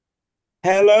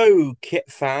Hello,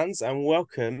 Kit fans, and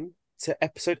welcome to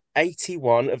episode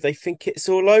 81 of They Think It's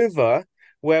All Over,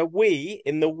 where we,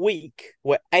 in the week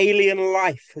where alien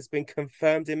life has been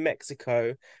confirmed in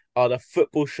Mexico, are the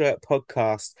football shirt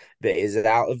podcast that is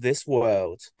out of this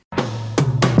world.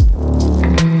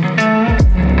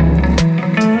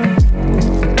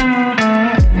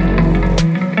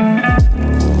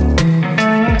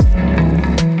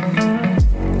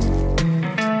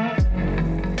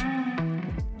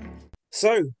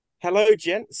 So, hello,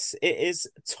 gents. It is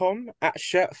Tom at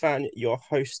Shirtfan, your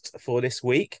host for this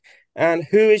week. And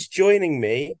who is joining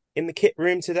me in the kit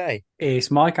room today?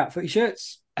 It's Mike at Footy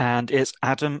Shirts. And it's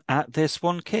Adam at This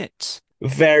One Kit.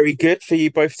 Very good for you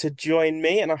both to join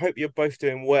me, and I hope you're both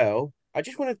doing well. I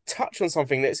just want to touch on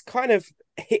something that's kind of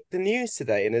hit the news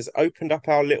today and has opened up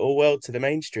our little world to the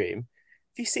mainstream.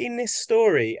 Have you seen this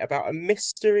story about a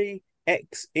mystery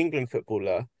ex-England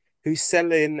footballer who's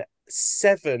selling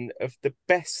seven of the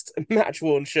best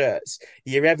match-worn shirts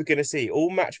you're ever going to see? All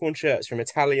match-worn shirts from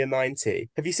Italia 90.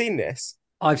 Have you seen this?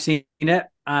 I've seen it,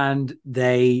 and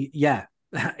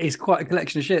it's quite a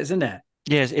collection of shirts, isn't it?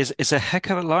 Yeah, it's a heck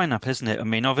of a lineup, isn't it? I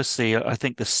mean, obviously, I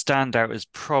think the standout is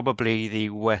probably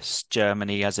the West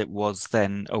Germany as it was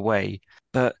then away.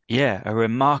 But yeah, a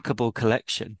remarkable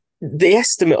collection. The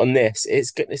estimate on this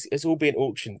is it's all being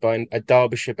auctioned by a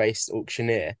Derbyshire-based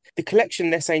auctioneer. The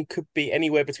collection they're saying could be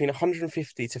anywhere between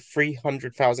 150 to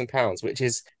 300,000 pounds, which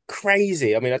is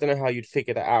crazy. I mean, I don't know how you'd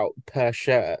figure that out per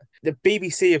shirt. The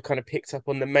BBC have kind of picked up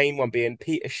on the main one being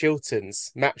Peter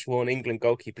Shilton's match-worn England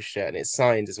goalkeeper shirt, and it's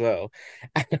signed as well.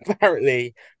 And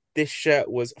apparently, this shirt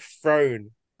was thrown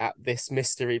at this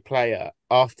mystery player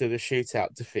after the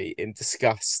shootout defeat in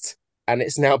disgust, and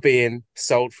it's now being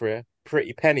sold for a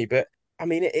pretty penny. But I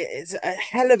mean, it's a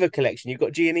hell of a collection. You've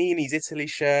got Giannini's Italy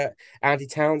shirt, Andy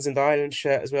Townsend Ireland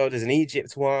shirt as well. There's an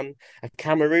Egypt one, a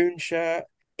Cameroon shirt.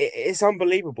 It's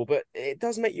unbelievable, but it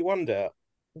does make you wonder,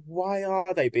 why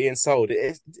are they being sold? Do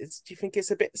you think it's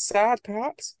a bit sad,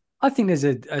 perhaps? I think there's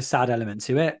a sad element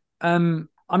to it.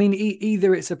 I mean,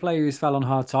 either it's a player who's fell on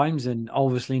hard times and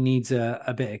obviously needs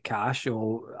a bit of cash,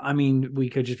 or I mean, we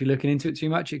could just be looking into it too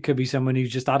much. It could be someone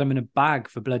who's just had them in a bag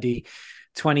for bloody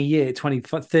 20 years, 20,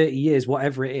 30 years,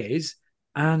 whatever it is,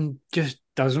 and just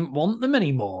doesn't want them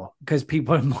anymore because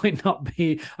people might not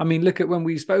be. I mean, look at when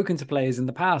we've spoken to players in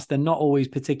the past, they're not always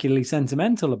particularly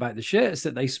sentimental about the shirts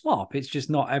that they swap. It's just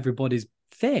not everybody's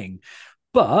thing.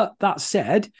 But that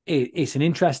said, it's an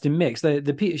interesting mix.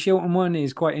 The Peter Shilton one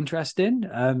is quite interesting.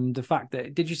 The fact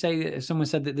that, did you say that someone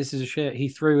said that this is a shirt he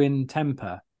threw in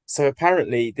temper? So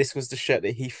apparently, this was the shirt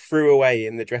that he threw away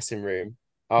in the dressing room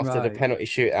after the Right. penalty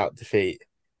shootout defeat,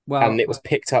 and Well, it was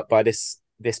picked up by this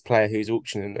player who's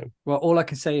auctioning them. well, all I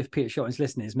can say if Peter Shotton's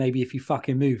listening is maybe if you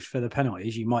fucking moved for the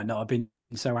penalties, you might not have been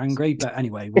so angry. But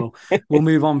anyway, we'll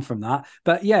move on from that.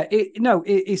 But yeah,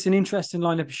 it's an interesting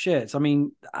lineup of shirts. I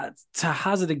mean, to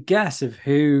hazard a guess of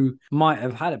who might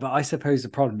have had it, but I suppose the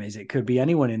problem is it could be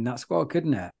anyone in that squad,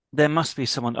 couldn't it? There must be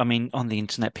someone, I mean, on the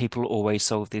internet, people always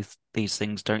solve these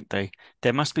things, don't they?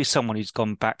 There must be someone who's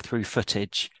gone back through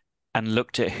footage and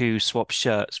looked at who swapped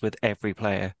shirts with every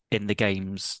player in the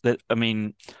games. That I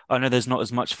mean, I know there's not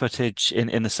as much footage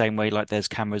in the same way, like there's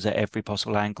cameras at every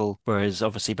possible angle, whereas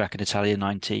obviously back in Italia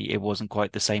 90, it wasn't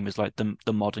quite the same as like the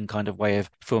modern kind of way of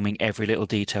filming every little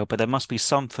detail. But there must be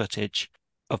some footage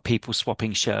of people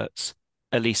swapping shirts,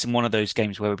 at least in one of those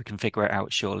games where we can figure it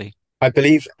out, surely. I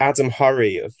believe Adam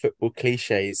Hurrey of Football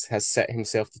Cliches has set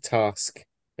himself the task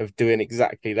of doing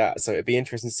exactly that. So it'd be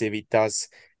interesting to see if he does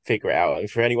figure it out. And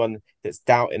for anyone that's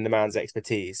doubting the man's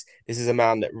expertise, this is a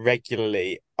man that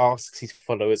regularly asks his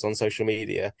followers on social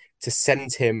media to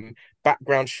send him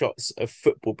background shots of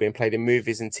football being played in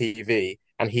movies and TV,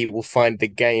 and he will find the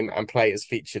game and players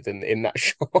featured in that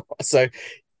shot. So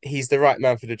he's the right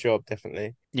man for the job,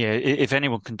 definitely. Yeah, if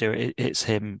anyone can do it, it's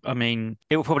him. I mean,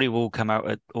 it will probably all come out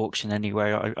at auction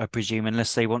anyway, I presume,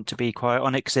 unless they want to be quiet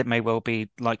on it, because it may well be,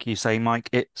 like you say,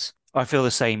 Mike, I feel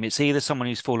the same. It's either someone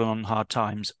who's fallen on hard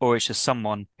times, or it's just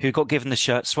someone who got given the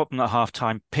shirt, swapped them at half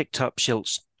time, picked up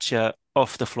Schilt's shirt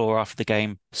off the floor after the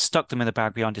game, stuck them in the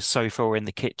bag behind his sofa or in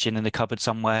the kitchen in the cupboard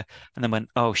somewhere, and then went,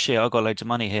 oh shit, I got loads of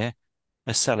money here.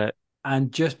 Let's sell it. And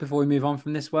just before we move on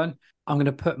from this one, I'm going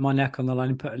to put my neck on the line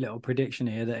and put a little prediction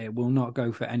here that it will not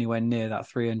go for anywhere near that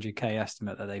 300k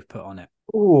estimate that they've put on it.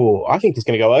 Oh, I think it's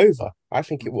going to go over. I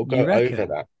think it will You go over reckon?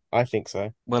 that. I think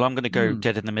so. Well, I'm going to go Hmm.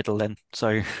 dead in the middle then.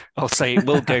 So I'll say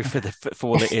we'll go for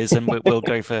what it is, and we'll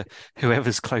go for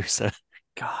whoever's closer.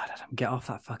 God, Adam, get off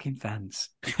that fucking fence.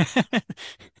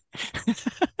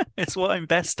 It's what I'm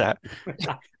best at.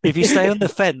 If you stay on the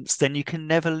fence, then you can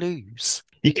never lose.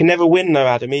 You can never win, though,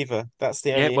 Adam, either. That's the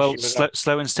Yeah, only well, issue with that.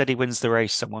 slow and steady wins the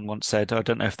race, someone once said. I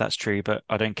don't know if that's true, but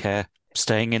I don't care.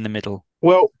 Staying in the middle.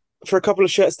 Well, for a couple of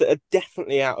shirts that are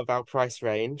definitely out of our price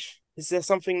range, is there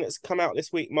something that's come out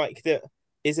this week, Mike, that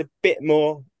is a bit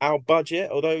more our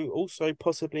budget, although also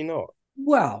possibly not?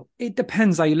 Well, it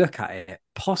depends how you look at it.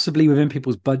 Possibly within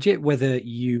people's budget, whether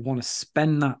you want to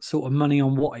spend that sort of money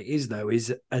on what it is, though,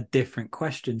 is a different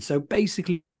question. So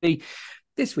basically,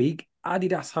 this week,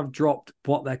 Adidas have dropped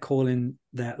what they're calling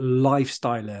their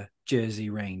lifestyler jersey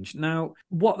range. Now,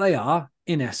 what they are,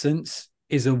 in essence,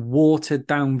 is a watered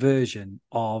down version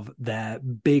of their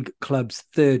big club's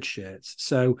third shirts.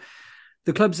 So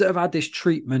the clubs that have had this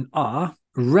treatment are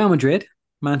Real Madrid,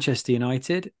 Manchester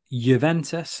United,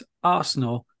 Juventus,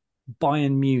 Arsenal,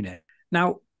 Bayern Munich.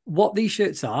 Now, what these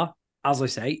shirts are, as I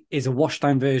say, is a wash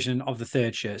down version of the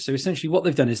third shirt. So essentially, what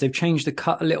they've done is they've changed the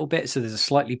cut a little bit. So there's a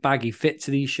slightly baggy fit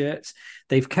to these shirts.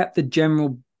 They've kept the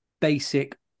general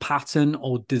basic pattern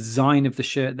or design of the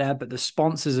shirt there, but the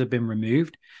sponsors have been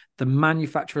removed. The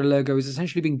manufacturer logo has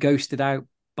essentially been ghosted out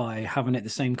by having it the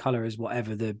same color as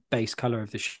whatever the base color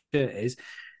of the shirt is,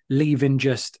 leaving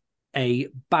just a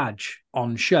badge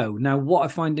on show. Now, what I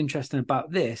find interesting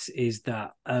about this is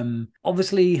that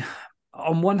obviously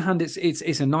on one hand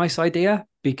it's a nice idea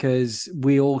because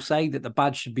we all say that the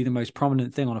badge should be the most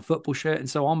prominent thing on a football shirt and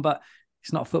so on, but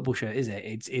it's not a football shirt, is it?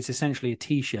 It's essentially a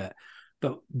t-shirt.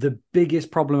 But the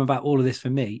biggest problem about all of this for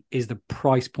me is the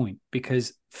price point,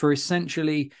 because for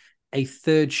essentially a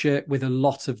third shirt with a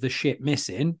lot of the shit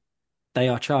missing, they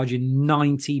are charging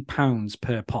 £90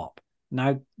 per pop.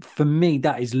 Now, for me,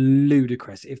 that is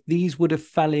ludicrous. If these would have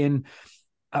fell in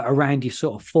around your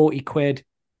sort of 40 quid,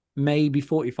 maybe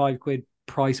 45 quid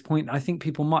price point, I think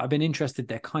people might have been interested.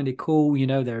 They're kind of cool,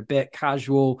 they're a bit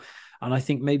casual. And I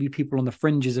think maybe people on the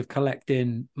fringes of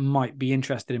collecting might be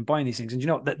interested in buying these things.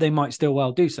 And that they might still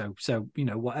well do so. So,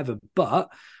 whatever. But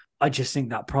I just think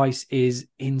that price is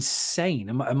insane.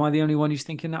 Am I the only one who's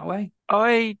thinking that way?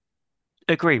 I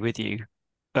agree with you.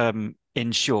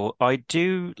 In short, I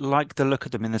do like the look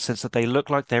of them in the sense that they look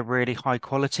like they're really high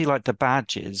quality. Like the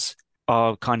badges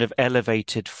are kind of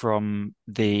elevated from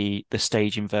the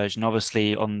staging version.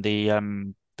 Obviously, on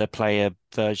the player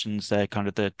versions, they're kind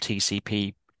of the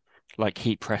TCP like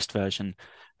heat pressed version,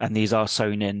 and these are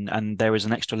sewn in, and there is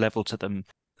an extra level to them.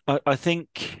 I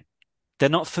think they're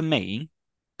not for me,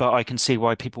 but I can see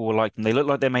why people will like them. They look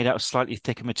like they're made out of slightly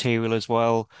thicker material as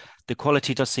well. The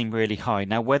quality does seem really high.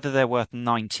 Now, whether they're worth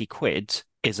 90 quid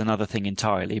is another thing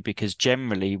entirely, because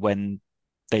generally when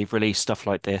they've released stuff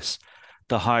like this,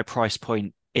 the high price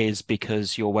point is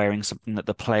because you're wearing something that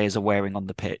the players are wearing on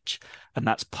the pitch. And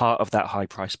that's part of that high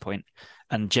price point.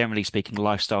 And generally speaking,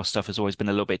 lifestyle stuff has always been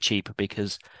a little bit cheaper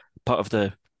because part of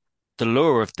the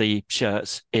lure of the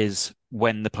shirts is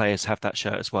when the players have that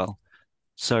shirt as well.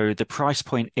 So the price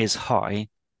point is high.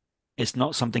 It's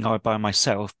not something I would buy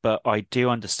myself, but I do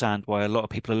understand why a lot of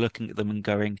people are looking at them and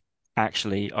going,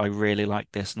 actually, I really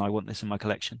like this and I want this in my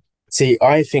collection. See,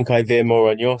 I think I veer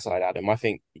more on your side, Adam. I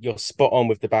think you're spot on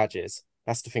with the badges.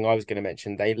 That's the thing I was going to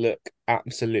mention. They look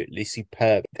absolutely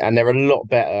superb, and they're a lot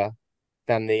better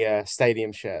than the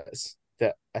stadium shirts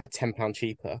that are £10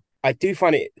 cheaper. I do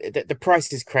find it that the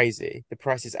price is crazy. The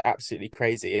price is absolutely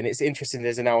crazy, and it's interesting.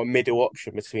 There's now a middle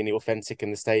option between the authentic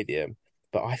and the stadium,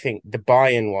 but I think the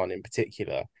buy-in one in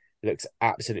particular looks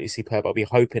absolutely superb. I'll be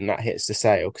hoping that hits the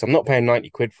sale because I'm not paying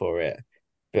 90 quid for it,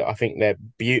 but I think they're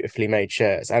beautifully made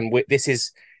shirts. And this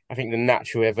is, I think, the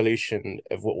natural evolution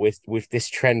of what with this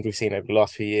trend we've seen over the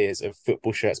last few years of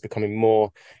football shirts becoming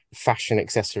more fashion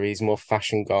accessories, more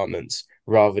fashion garments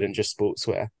rather than just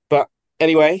sportswear. But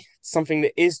anyway, something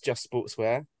that is just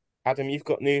sportswear. Adam, you've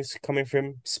got news coming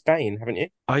from Spain, haven't you?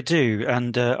 I do,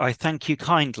 and I thank you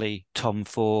kindly, Tom,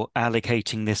 for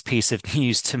allocating this piece of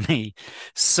news to me.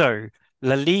 So,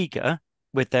 La Liga,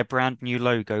 with their brand new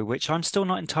logo, which I'm still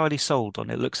not entirely sold on,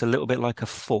 it looks a little bit like a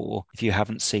four if you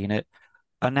haven't seen it,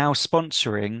 are now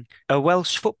sponsoring a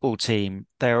Welsh football team.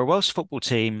 They're a Welsh football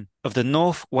team of the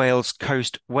North Wales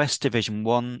Coast West Division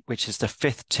 1, which is the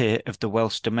fifth tier of the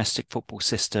Welsh domestic football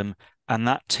system. And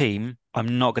that team,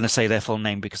 I'm not going to say their full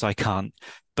name because I can't,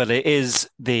 but it is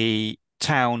the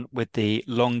town with the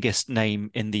longest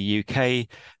name in the UK.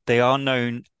 They are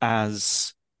known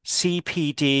as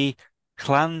CPD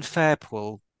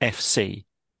Llanfairpwll FC.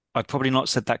 I've probably not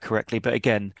said that correctly, but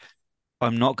again,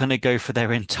 I'm not going to go for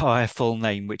their entire full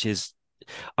name, which is,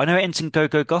 I know it ends in go,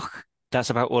 go, goch.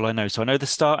 That's about all I know. So I know the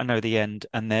start, I know the end,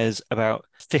 and there's about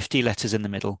 50 letters in the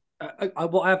middle.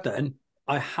 What I've done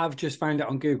I have just found it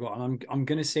on Google, and I'm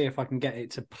going to see if I can get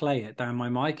it to play it down my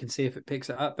mic and see if it picks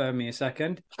it up. Bear me a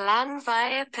second.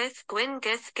 Llanfairpwll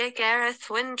Gwyngyth Gygereth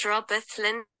Windrobeth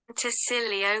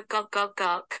Lenticilio Gog Gog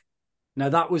Gog. Now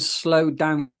that was slowed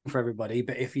down for everybody,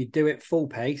 but if you do it full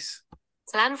pace.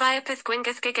 Llanfairpwll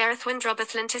Gwyngyth Gygereth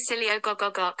Windrobeth Lenticilio Gog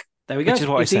Gog Gog. There we go. Which is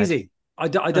what it's I said. Easy. I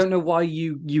don't know why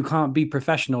you can't be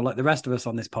professional like the rest of us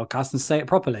on this podcast and say it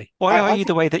properly. Why are you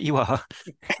the way that you are?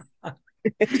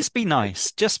 Just be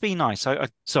nice. Just be nice.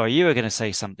 Sorry, you were going to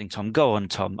say something, Tom. Go on,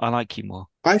 Tom. I like you more.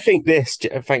 I think this.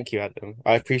 Thank you, Adam.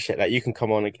 I appreciate that. You can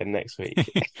come on again next week.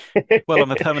 Well,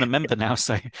 I'm a permanent member now,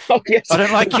 so oh, yes. I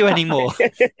don't like you anymore.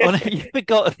 Oh, no, you've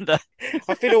forgotten that.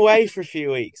 I've been away for a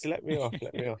few weeks. Let me off.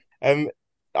 Let me off.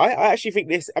 I actually think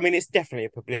this. I mean, it's definitely a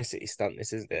publicity stunt.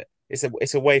 This isn't it.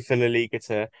 It's a way for La Liga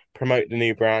to promote the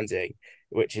new branding,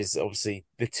 which is obviously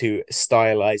the two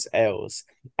stylized L's,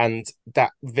 and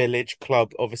that village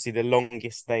club, obviously the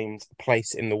longest named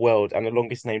place in the world and the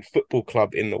longest named football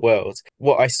club in the world.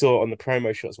 What I saw on the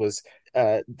promo shots was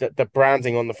the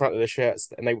branding on the front of the shirts,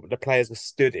 and the players were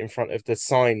stood in front of the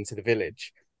sign to the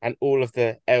village, and all of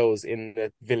the L's in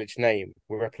the village name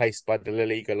were replaced by the La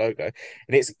Liga logo.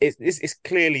 And it's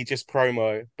clearly just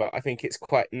promo, but I think it's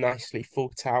quite nicely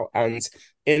thought out, and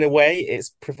in a way,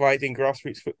 it's providing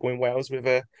grassroots football in Wales with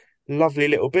a lovely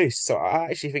little boost. So I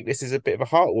actually think this is a bit of a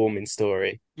heartwarming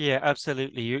story. Yeah,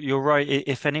 absolutely. You're right.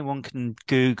 If anyone can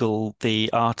Google the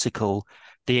article,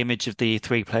 the image of the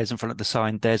three players in front of the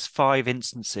sign, there's 5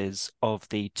 instances of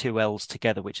the 2 L's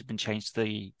together, which have been changed to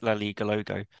the La Liga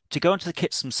logo. To go onto the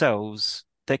kits themselves,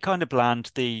 they're kind of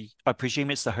bland. I presume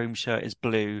it's the home shirt is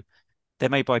blue. They're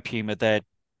made by Puma. They're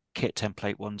kit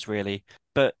template ones, really.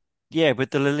 But yeah, with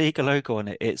the La Liga logo on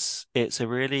it, it's a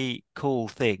really cool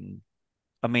thing.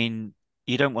 I mean,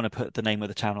 you don't want to put the name of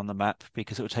the town on the map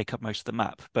because it would take up most of the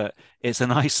map, but it's a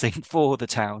nice thing for the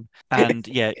town. And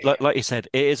yeah, like you said,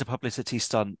 it is a publicity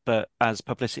stunt, but as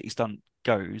publicity stunt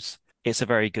goes, it's a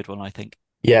very good one, I think.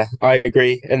 Yeah, I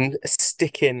agree. And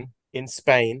sticking in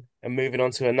Spain and moving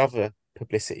on to another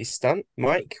publicity stunt.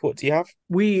 Mike, what do you have?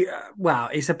 Well,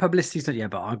 it's a publicity stunt, yeah,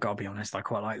 but I've got to be honest, I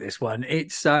quite like this one.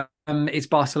 It's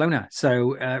Barcelona,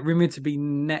 so rumored to be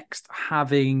next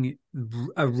having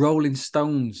a Rolling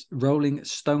Stones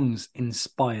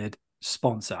inspired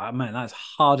sponsor. I mean, that's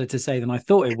harder to say than I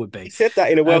thought it would be. You said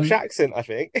that in a Welsh accent, I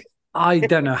think. I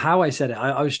don't know how I said it.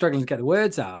 I was struggling to get the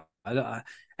words out.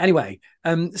 Anyway,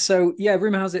 so yeah,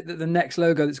 rumor has it that the next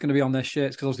logo that's going to be on their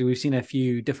shirts, because obviously we've seen a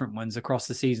few different ones across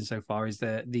the season so far, is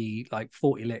the like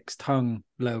 40 licks tongue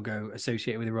logo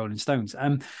associated with the Rolling Stones.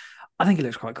 I think it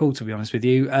looks quite cool, to be honest with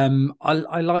you.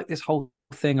 I like this whole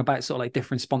thing about sort of like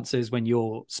different sponsors when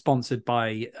you're sponsored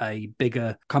by a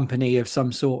bigger company of some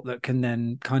sort that can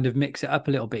then kind of mix it up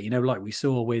a little bit, like we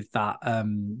saw with that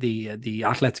the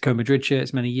Atletico Madrid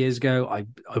shirts many years ago. I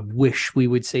wish we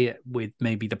would see it with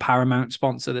maybe the Paramount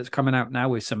sponsor that's coming out now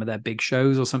with some of their big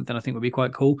shows or something. I think would be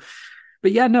quite cool.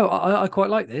 But yeah, no, I quite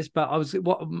like this. But I'm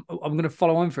going to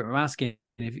follow on from it. I'm asking,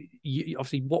 if you,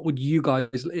 obviously, what would you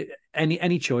guys,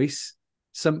 any choice,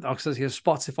 some obviously a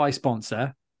Spotify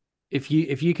sponsor, if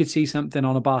you could see something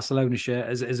on a Barcelona shirt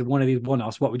as one of these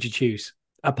one-offs, what would you choose?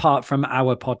 Apart from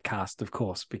our podcast, of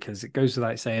course, because it goes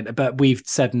without saying, but we've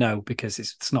said no because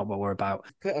it's not what we're about.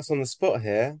 Put us on the spot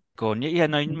here. Go on. Yeah,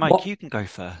 no, Mike, you can go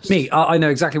first. Me, I know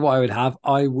exactly what I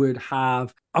would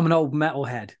have. I'm an old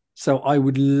metalhead, so I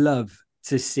would love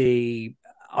to see.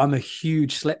 I'm a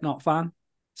huge Slipknot fan.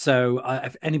 So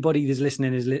if anybody that's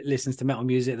listening listens to metal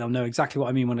music, they'll know exactly what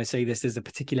I mean when I say this. There's a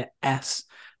particular S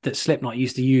that Slipknot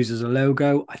used to use as a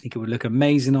logo. I think it would look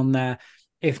amazing on there.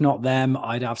 If not them,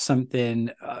 I'd have something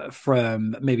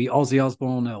from maybe Ozzy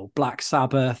Osbourne or Black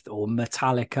Sabbath or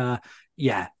Metallica.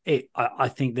 Yeah, I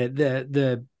think that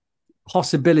the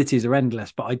possibilities are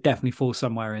endless, but I definitely fall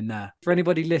somewhere in there. For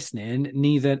anybody listening,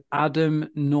 neither Adam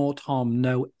nor Tom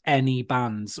know any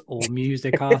bands or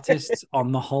music artists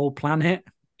on the whole planet.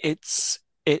 It's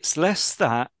less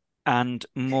that and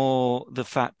more the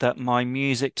fact that my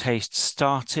music taste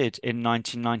started in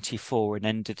 1994 and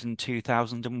ended in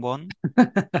 2001.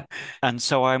 And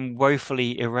so I'm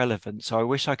woefully irrelevant. So I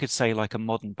wish I could say like a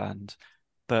modern band,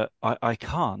 but I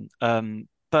can't.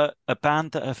 But a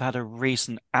band that have had a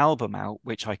recent album out,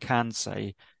 which I can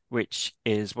say, which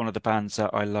is one of the bands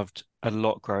that I loved a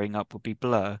lot growing up, would be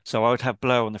Blur. So I would have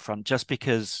Blur on the front just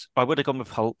because I would have gone with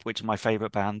Pulp, which is my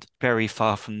favorite band, very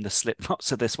far from the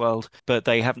Slipknots of this world, but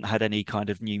they haven't had any kind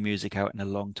of new music out in a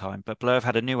long time. But Blur have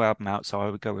had a new album out, so I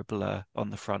would go with Blur on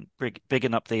the front,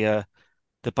 bigging up the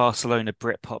Barcelona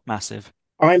Britpop massive.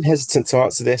 I'm hesitant to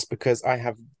answer this because I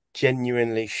have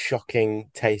genuinely shocking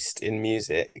taste in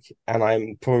music, and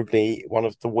I'm probably one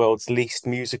of the world's least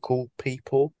musical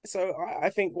people. So I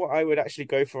think what I would actually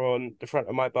go for on the front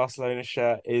of my Barcelona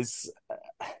shirt is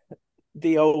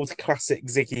the old classic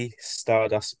Ziggy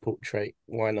Stardust portrait.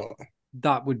 Why not?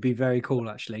 That would be very cool,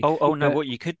 actually. Oh no, what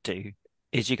you could do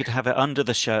is you could have it under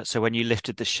the shirt, so when you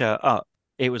lifted the shirt up,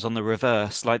 it was on the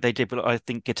reverse, like they did. I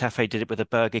think Getafe did it with a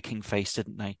Burger King face,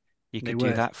 didn't they? You They could do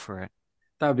would. that for it.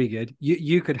 That would be good.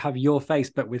 You could have your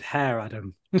face, but with hair,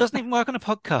 Adam. Doesn't even work on a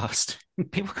podcast.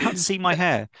 People can't see my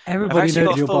hair. I've Everybody actually knows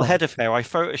got a you're full bald. head of hair. I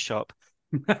Photoshop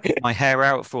my hair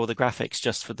out for all the graphics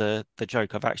just for the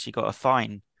joke. I've actually got a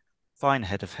fine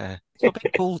head of hair. Stop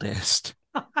being baldest.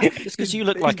 Just because Is, you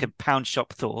look is, like a pound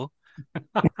shop Thor.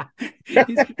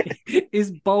 is,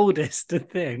 is boldest a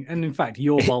thing? And in fact,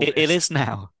 you're It boldest. is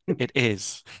now. It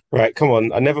is. Right, come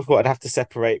on. I never thought I'd have to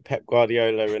separate Pep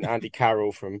Guardiola and Andy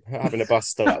Carroll from having a bus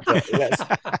stop, but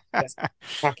let's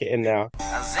pack it in now.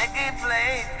 Ziggy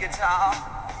played guitar,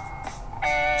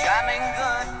 jamming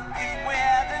good if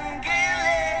weird and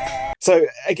gilly. So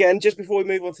again, just before we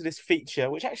move on to this feature,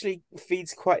 which actually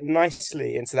feeds quite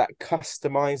nicely into that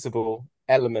customizable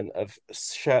element of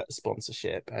shirt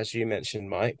sponsorship, as you mentioned,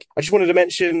 Mike, I just wanted to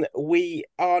mention we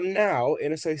are now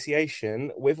in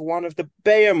association with one of the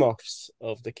behemoths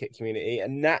of the kit community,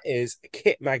 and that is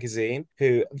Kit Magazine,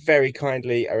 who very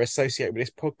kindly are associated with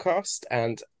this podcast,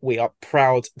 and we are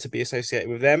proud to be associated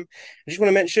with them. I just want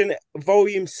to mention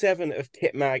Volume 7 of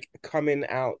Kit Mag coming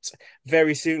out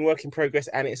very soon, work in progress,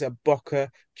 and it's a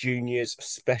Boca Juniors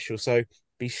special. So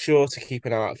be sure to keep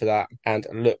an eye out for that and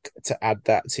look to add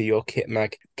that to your Kit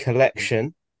Mag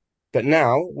collection. But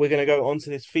now we're going to go on to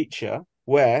this feature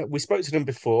where we spoke to them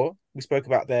before. We spoke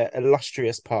about their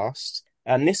illustrious past.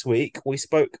 And this week we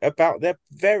spoke about their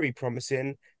very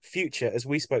promising future as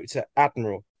we spoke to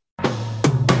Admiral.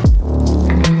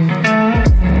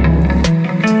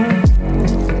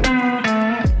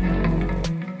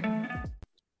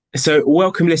 So,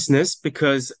 welcome, listeners,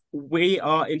 because we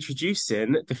are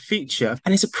introducing the feature,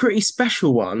 and it's a pretty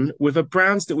special one with a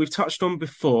brand that we've touched on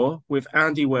before with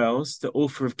Andy Wells, the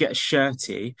author of Get a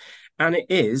Shirty, and it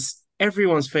is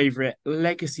everyone's favourite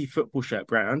legacy football shirt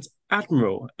brand,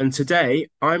 Admiral. And today,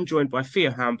 I'm joined by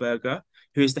Theo Hamburger,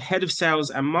 who is the head of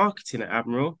sales and marketing at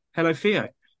Admiral. Hello, Theo.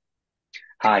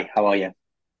 Hi, how are you?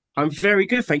 I'm very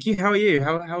good, thank you. How are you?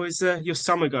 How is your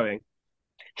summer going?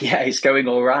 Yeah, it's going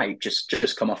all right. Just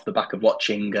come off the back of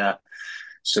watching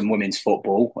some women's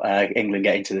football. England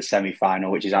getting to the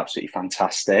semi-final, which is absolutely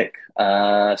fantastic.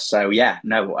 So yeah,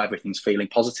 no, everything's feeling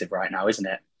positive right now, isn't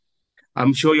it?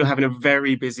 I'm sure you're having a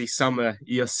very busy summer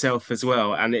yourself as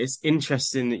well. And it's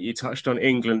interesting that you touched on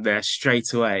England there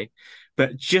straight away.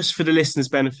 But just for the listeners'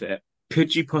 benefit,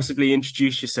 could you possibly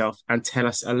introduce yourself and tell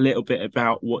us a little bit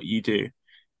about what you do?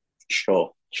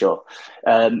 Sure, sure.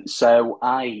 So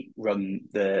I run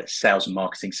the sales and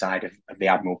marketing side of the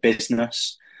Admiral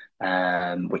business,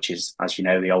 which is, as you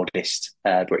know, the oldest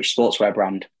British sportswear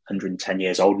brand, 110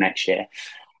 years old next year.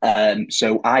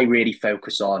 So I really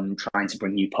focus on trying to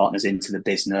bring new partners into the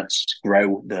business,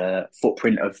 grow the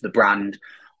footprint of the brand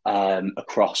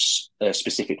across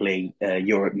specifically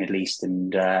Europe, Middle East,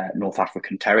 and North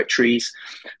African territories.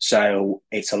 So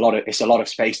it's a lot of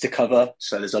space to cover.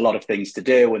 So there's a lot of things to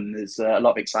do, and there's a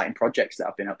lot of exciting projects that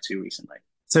I've been up to recently.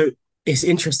 So it's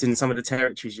interesting, some of the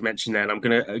territories you mentioned there, and I'm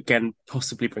going to, again,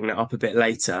 possibly bring that up a bit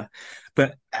later.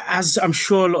 But as I'm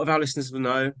sure a lot of our listeners will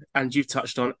know, and you've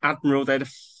touched on, Admiral, they're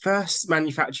the first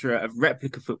manufacturer of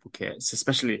replica football kits,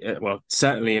 especially, well,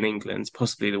 certainly in England,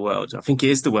 possibly the world. I think it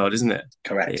is the world, isn't it?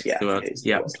 Correct, yeah, the world. it is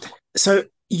Yeah. the world. So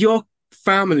your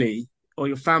family or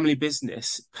your family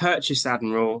business purchased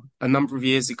Admiral a number of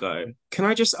years ago. Can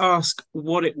I just ask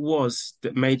what it was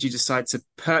that made you decide to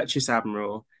purchase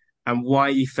Admiral and why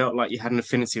you felt like you had an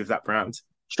affinity with that brand?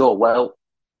 Sure. Well,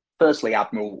 firstly,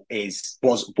 Admiral was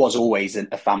always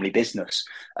a family business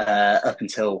up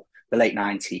until the late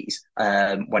 90s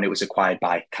when it was acquired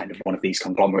by kind of one of these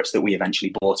conglomerates that we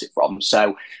eventually bought it from.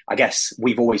 So I guess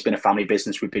we've always been a family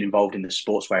business. We've been involved in the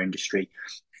sportswear industry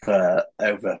for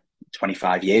over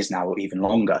 25 years now, or even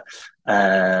longer,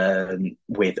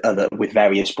 with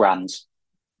various brands.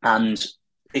 And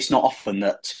it's not often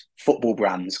that football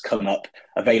brands come up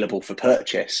available for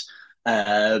purchase.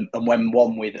 And when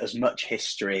one with as much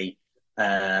history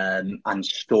and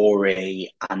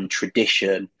story and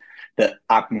tradition that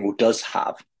Admiral does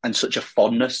have, and such a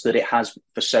fondness that it has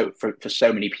for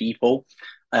so many people,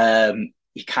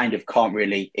 you kind of can't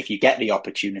really, if you get the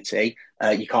opportunity,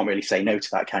 you can't really say no to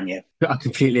that, can you? I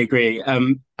completely agree.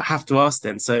 I have to ask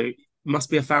then, so must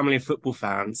be a family of football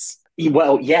fans.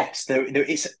 Well, yes, there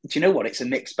is. Do you know what? It's a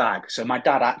mixed bag. So my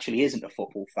dad actually isn't a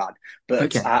football fan, but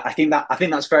Okay. I think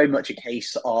that's very much a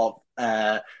case of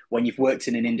when you've worked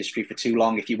in an industry for too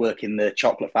long. If you work in the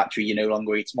chocolate factory, you no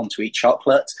longer want to eat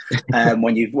chocolate.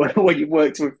 When you've when you've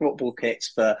worked with football kits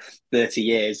for 30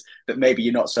 years, that maybe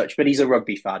you're not such. But he's a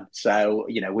rugby fan, so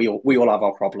you know we all have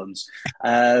our problems.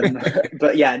 Um,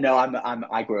 but yeah, no,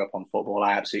 I grew up on football.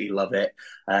 I absolutely love it.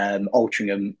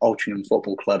 Altrincham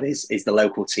Football Club is the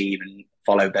local team and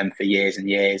followed them for years and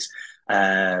years,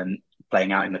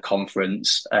 playing out in the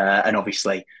conference. And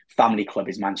obviously, family club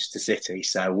is Manchester City.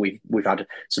 So we've had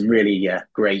some really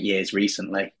great years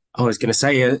recently. I was going to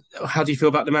say, how do you feel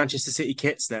about the Manchester City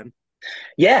kits then?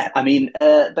 Yeah, I mean,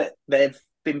 they've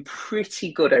been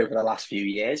pretty good over the last few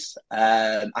years.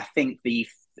 I think the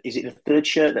is it the third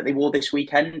shirt that they wore this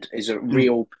weekend is a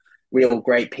Mm. real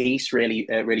great piece, really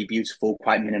beautiful,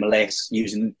 quite minimalist,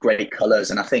 using great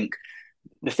colours. And I think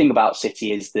the thing about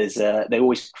City is they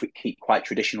always keep quite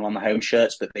traditional on the home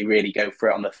shirts, but they really go for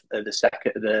it on the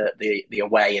second the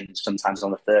away and sometimes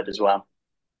on the third as well.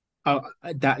 Oh,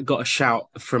 that got a shout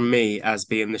from me as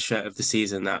being the shirt of the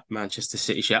season, that Manchester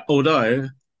City shirt. Although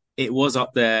it was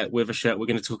up there with a shirt we're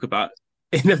going to talk about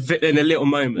in a little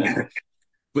moment,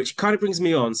 which kind of brings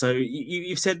me on. So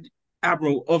you've said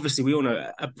Admiral, obviously we all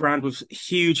know a brand with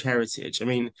huge heritage. I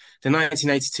mean, the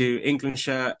 1982 England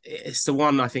shirt, it's the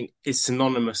one I think is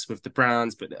synonymous with the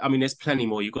brands, but I mean, there's plenty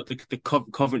more. You've got the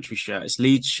Coventry shirts,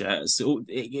 Leeds shirts,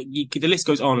 the list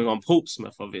goes on and on.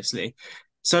 Portsmouth, obviously.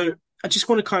 So I just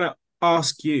want to kind of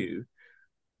ask you,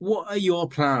 what are your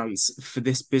plans for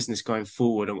this business going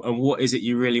forward, and what is it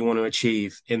you really want to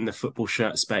achieve in the football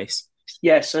shirt space?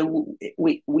 Yeah, so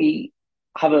we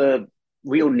have a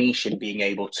real niche in being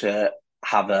able to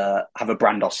have a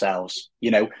brand ourselves.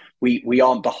 You know, we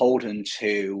aren't beholden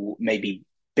to maybe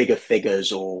bigger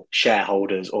figures or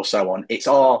shareholders or so on. It's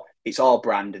our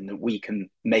brand, and that we can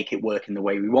make it work in the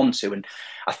way we want to. And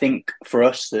I think for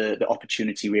us, the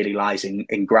opportunity really lies in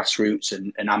grassroots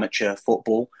and amateur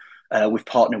football. We've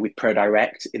partnered with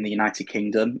ProDirect in the United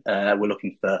Kingdom. We're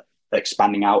looking for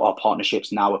expanding out our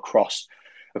partnerships now across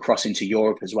into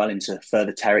Europe as well, into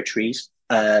further territories.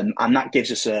 And that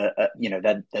gives us they're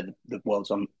the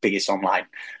world's biggest online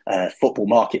football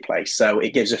marketplace. So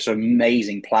it gives us an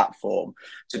amazing platform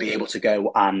to be able to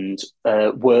go and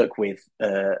work with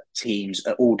teams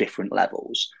at all different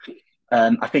levels.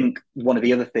 I think one of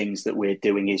the other things that we're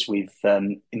doing is we've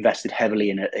invested heavily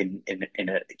in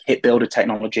a kit builder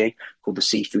technology called the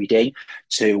C3D,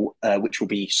 which will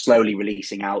be slowly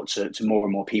releasing out to more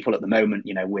and more people. At the moment,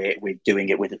 you know, we're doing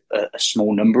it with a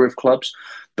small number of clubs,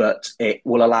 but it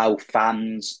will allow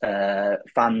fans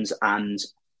and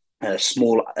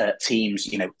small teams,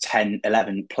 you know, 10,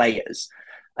 11 players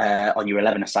on your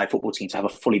 11-a-side football team to have a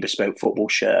fully bespoke football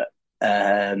shirt,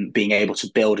 being able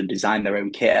to build and design their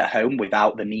own kit at home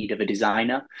without the need of a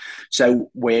designer. So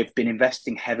we've been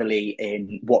investing heavily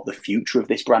in what the future of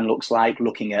this brand looks like,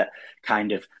 looking at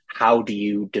kind of how do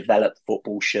you develop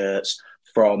football shirts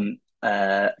from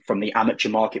the amateur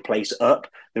marketplace up.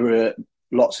 There are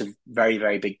lots of very,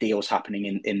 very big deals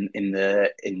happening in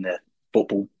the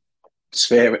football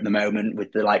sphere at the moment,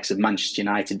 with the likes of Manchester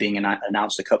United being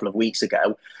announced a couple of weeks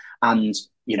ago. And,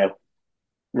 you know,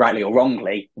 rightly or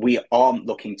wrongly, we aren't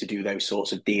looking to do those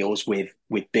sorts of deals with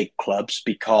big clubs,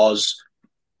 because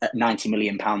at £90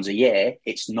 million a year,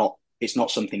 it's not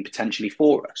something potentially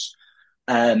for us.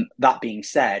 That being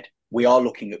said, we are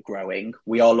looking at growing.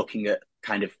 We are looking at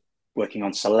kind of working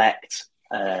on select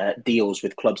deals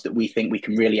with clubs that we think we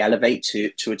can really elevate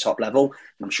to a top level.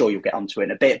 And I'm sure you'll get onto it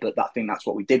in a bit, but I think that's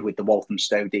what we did with the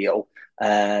Walthamstow deal,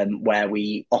 where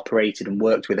we operated and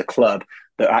worked with a club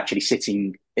that are actually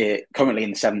sitting currently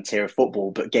in the seventh tier of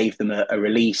football, but gave them a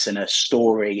release and a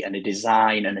story and a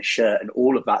design and a shirt and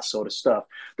all of that sort of stuff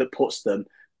that puts them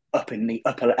up in the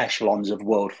upper echelons of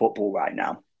world football right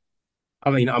now. I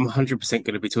mean, I'm 100%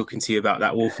 going to be talking to you about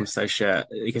that Walthamstow shirt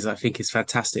because I think it's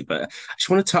fantastic. But I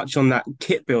just want to touch on that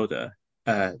kit builder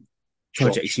Sure.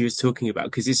 project you was talking about,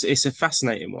 because it's a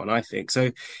fascinating one, I think.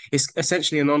 So it's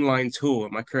essentially an online tool,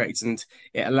 am I correct? And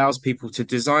it allows people to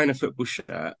design a football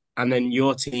shirt, and then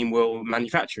your team will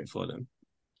manufacture it for them.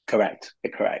 Correct.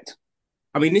 Correct.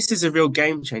 I mean, this is a real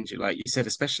game changer, like you said,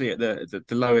 especially at the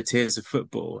lower tiers of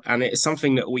football. And it's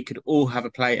something that we could all have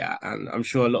a play at. And I'm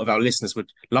sure a lot of our listeners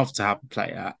would love to have a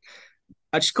play at.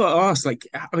 I just got to ask, like,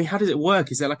 I mean, how does it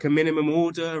work? Is there like a minimum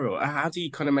order, or how do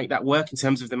you kind of make that work in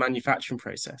terms of the manufacturing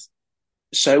process?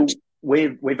 So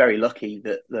we're very lucky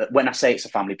that when I say it's a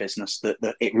family business, that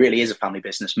it really is a family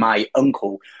business. My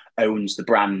uncle owns the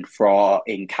brand for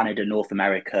in Canada, North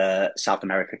America, South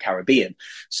America, Caribbean.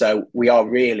 So we are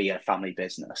really a family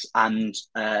business. And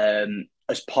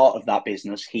as part of that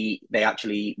business,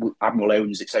 Admiral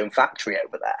owns its own factory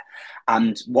over there.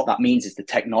 And what that means is the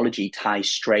technology ties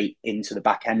straight into the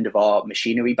back end of our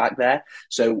machinery back there.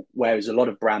 So whereas a lot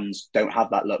of brands don't have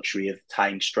that luxury of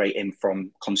tying straight in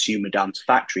from consumer down to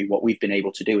factory, what we've been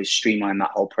able to do is streamline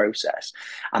that whole process.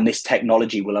 And this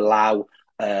technology will allow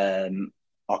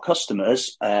our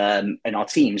customers and our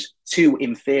teams to,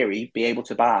 in theory, be able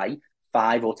to buy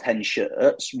 5 or 10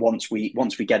 shirts once we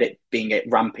get it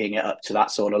ramping it up to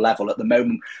that sort of level. At the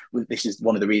moment, this is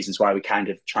one of the reasons why we're kind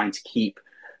of trying to keep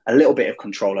a little bit of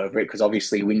control over it, because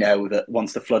obviously we know that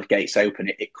once the floodgates open,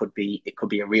 it could be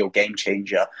a real game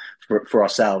changer for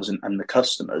ourselves and the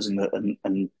customers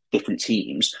and different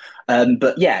teams.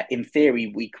 But yeah, in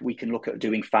theory, we can look at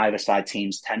doing 5-a-side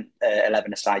teams, 10,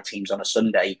 11-a-side teams on a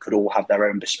Sunday could all have their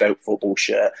own bespoke football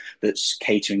shirt that's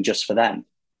catering just for them.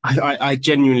 I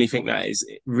genuinely think that is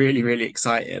really, really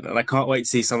exciting. And I can't wait to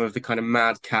see some of the kind of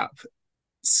madcap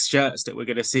shirts that we're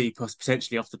going to see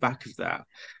potentially off the back of that.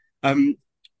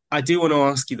 I do want to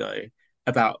ask you, though,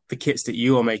 about the kits that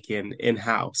you are making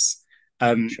in-house.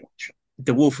 Sure.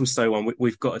 The Walthamstow one,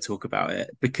 we've got to talk about it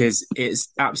because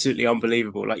it's absolutely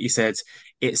unbelievable. Like you said,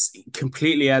 it's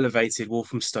completely elevated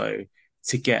Walthamstow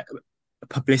to get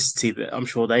publicity that I'm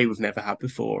sure they would never had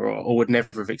before or would never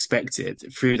have expected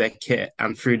through their kit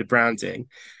and through the branding.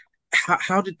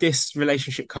 How did this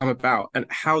relationship come about, and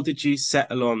how did you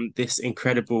settle on this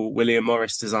incredible William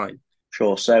Morris design?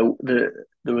 Sure. So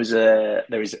there is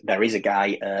a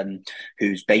guy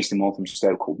who's based in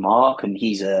Walthamstow called Mark, and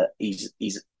he's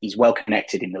well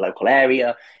connected in the local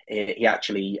area. He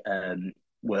actually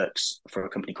works for a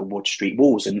company called Water Street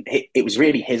Walls, and it was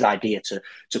really his idea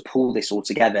to pull this all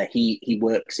together. He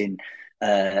works in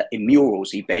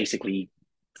murals. He basically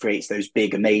creates those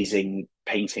big, amazing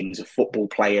paintings of football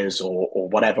players or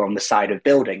whatever on the side of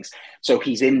buildings. So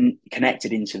he's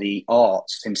connected into the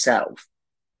arts himself.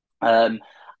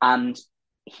 And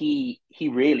he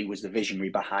really was the visionary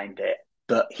behind it,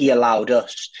 but he allowed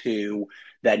us to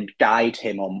then guide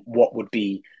him on what would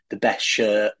be the best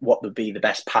shirt, what would be the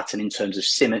best pattern in terms of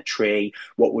symmetry,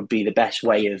 what would be the best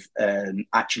way of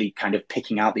actually kind of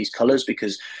picking out these colors,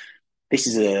 because this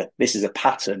is a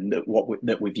pattern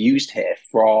that we've used here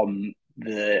from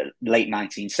the late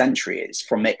 19th century. It's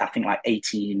from, I think, like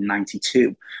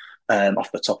 1892,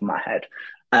 off the top of my head.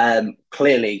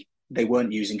 Clearly, they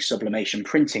weren't using sublimation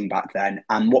printing back then.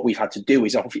 And what we've had to do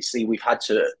is obviously we've had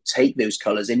to take those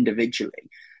colors individually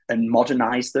and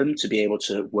modernize them to be able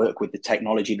to work with the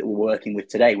technology that we're working with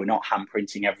today. We're not hand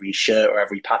printing every shirt or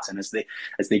every pattern as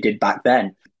they did back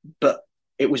then. But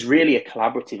it was really a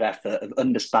collaborative effort of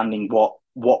understanding what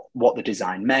the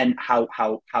design meant, how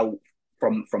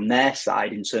from their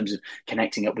side in terms of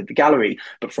connecting up with the gallery,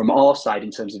 but from our side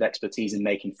in terms of expertise in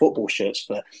making football shirts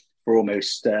for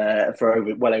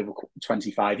well over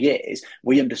 25 years.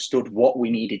 We understood what we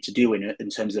needed to do in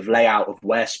terms of layout of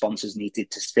where sponsors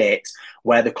needed to sit,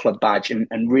 where the club badge,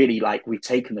 and really, like, we've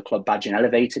taken the club badge and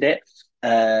elevated it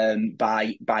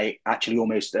by actually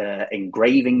almost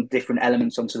engraving different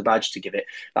elements onto the badge to give it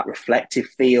that reflective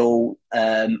feel.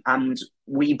 And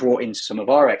we brought in some of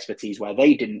our expertise where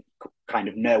they didn't kind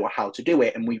of know how to do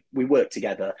it, and we worked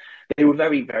together. They were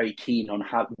very, very keen on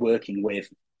working with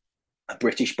a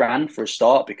British brand for a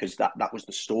start, because that was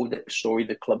the story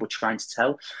the club were trying to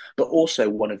tell. But also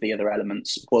one of the other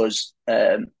elements was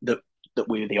that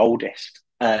we were the oldest,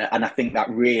 and I think that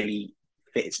really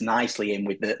fits nicely in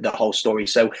with the whole story.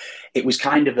 So it was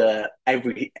kind of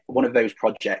every one of those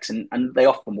projects, and they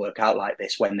often work out like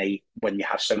this when you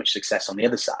have so much success on the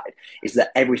other side, is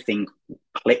that everything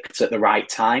clicked at the right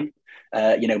time.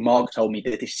 Mark told me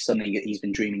that this is something that he's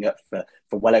been dreaming up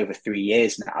for well over 3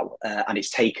 years now, and it's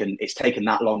taken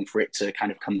that long for it to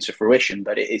kind of come to fruition.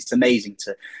 But it's amazing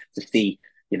to see,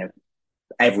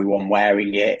 everyone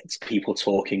wearing it, people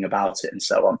talking about it, and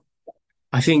so on.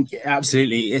 I think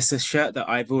absolutely. It's a shirt that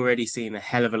I've already seen a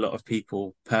hell of a lot of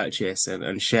people purchase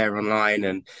and share online.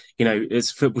 And,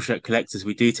 as football shirt collectors,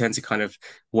 we do tend to kind of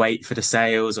wait for the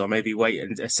sales or maybe wait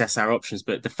and assess our options.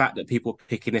 But the fact that people are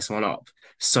picking this one up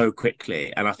so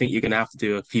quickly, and I think you're going to have to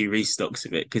do a few restocks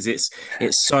of it because it's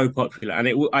so popular,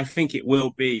 and I think it will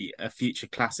be a future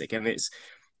classic. And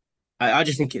I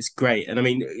just think it's great. And I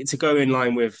mean, to go in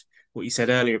line with what you said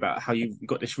earlier about how you've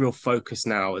got this real focus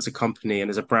now as a company and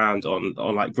as a brand on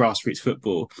like grassroots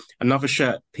football. Another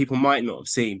shirt people might not have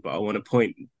seen, but I want to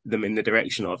point them in the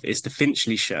direction of, is the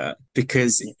Finchley shirt,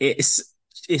 because it's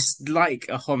it's like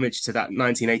a homage to that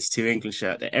 1982 England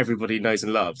shirt that everybody knows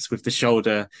and loves, with the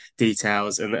shoulder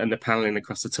details and the paneling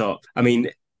across the top. I mean,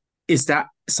 is that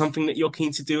something that you're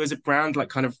keen to do as a brand, like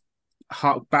kind of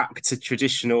hark back to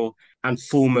traditional and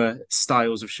former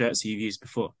styles of shirts you've used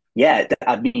before? Yeah,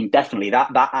 I mean, definitely.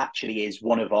 That actually is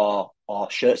one of our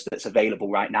shirts that's available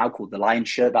right now, called the Lion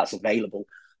shirt. That's available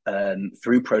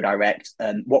through ProDirect.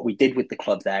 And what we did with the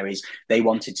club there is they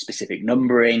wanted specific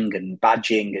numbering and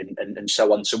badging and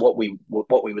so on. So what we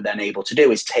were then able to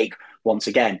do is take, once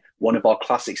again, one of our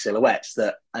classic silhouettes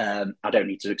that I don't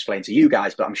need to explain to you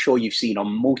guys, but I'm sure you've seen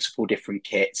on multiple different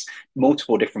kits,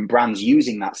 multiple different brands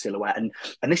using that silhouette. And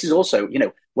this is also, you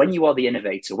know, when you are the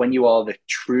innovator, when you are the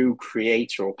true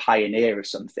creator or pioneer of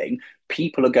something,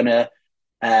 people are going to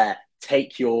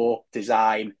take your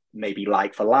design, maybe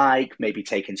like for like, maybe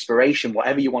take inspiration,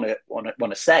 whatever you want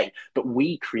to say. But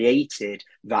we created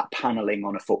that paneling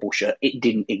on a football shirt. It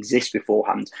didn't exist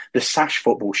beforehand. The sash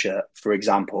football shirt, for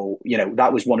example, you know,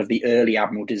 that was one of the early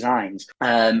Admiral designs.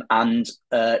 You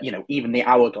know, even the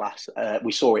hourglass,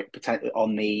 we saw it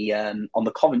on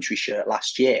the Coventry shirt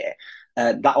last year.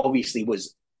 That obviously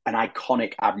was an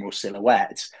iconic Admiral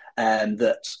silhouette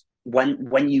that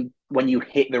when you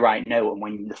hit the right note and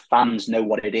when the fans know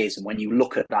what it is, and when you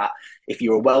look at that, if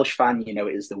you're a Welsh fan, you know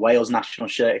it is the Wales national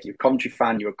shirt. If you're a Coventry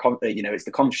fan, you know it's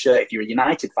the Coventry shirt. If you're a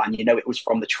United fan, you know it was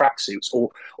from the tracksuits or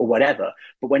whatever.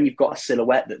 But when you've got a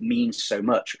silhouette that means so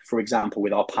much, for example,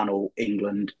 with our panel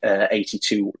England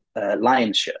 82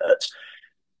 Lions shirt,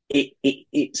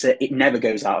 it never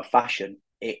goes out of fashion.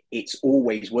 It's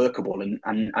always workable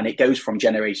and it goes from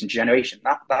generation to generation.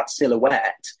 That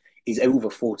silhouette is over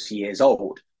 40 years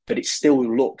old, but it still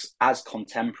looks as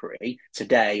contemporary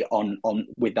today on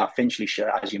with that Finchley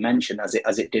shirt, as you mentioned, as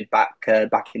it did back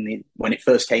in the when it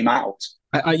first came out.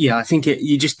 Yeah, I think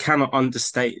you just cannot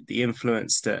understate the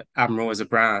influence that Admiral as a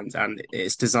brand and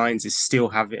its designs is still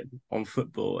having on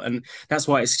football. And that's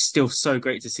why it's still so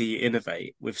great to see you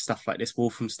innovate with stuff like this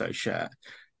Walthamstow shirt.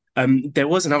 There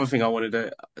was another thing I wanted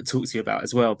to talk to you about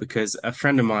as well, because a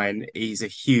friend of mine, he's a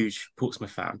huge Portsmouth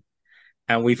fan.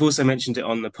 And we've also mentioned it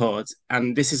on the pod.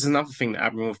 And this is another thing that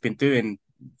Admiral have been doing.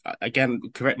 Again,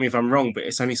 correct me if I'm wrong, but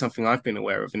it's only something I've been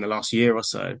aware of in the last year or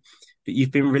so. But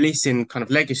you've been releasing kind of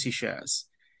legacy shirts.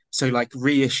 So like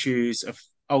reissues of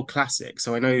old classics.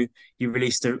 So I know you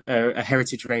released a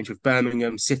heritage range with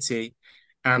Birmingham, City,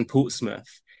 and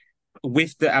Portsmouth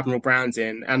with the Admiral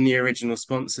branding and the original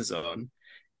sponsors on.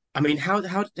 I mean, how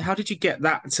did you get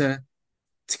that to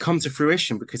come to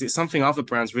fruition? Because it's something other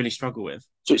brands really struggle with.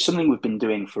 So it's something we've been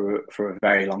doing for a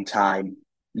very long time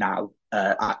now.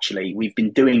 Actually, we've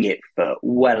been doing it for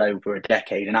well over a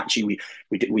decade, and actually,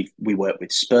 we work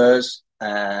with Spurs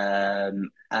on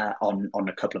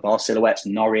a couple of our silhouettes,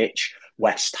 Norwich,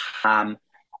 West Ham,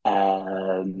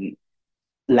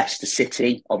 Leicester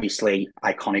City, obviously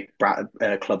iconic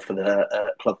club for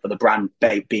the brand,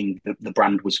 being the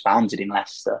brand was founded in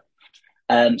Leicester.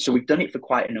 So we've done it for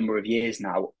quite a number of years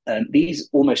now. These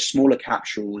almost smaller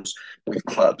capsules with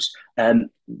clubs,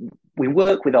 we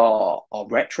work with our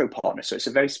retro partner. So it's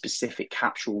a very specific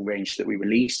capsule range that we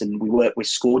release, and we work with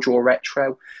Scoredraw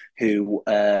Retro, who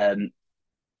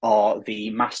are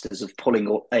the masters of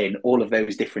pulling in all of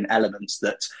those different elements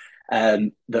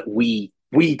that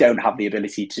we don't have the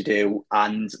ability to do,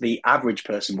 and the average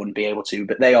person wouldn't be able to,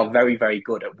 but they are very, very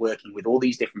good at working with all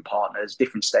these different partners,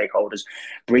 different stakeholders,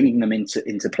 bringing them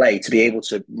into play to be able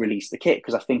to release the kit.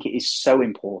 Because I think it is so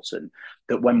important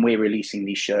that when we're releasing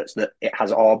these shirts, that it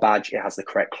has our badge, it has the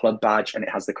correct club badge, and it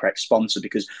has the correct sponsor.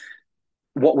 Because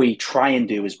what we try and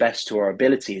do as best to our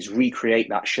ability is recreate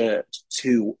that shirt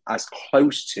to as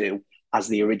close to as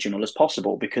the original as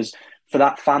possible. Because for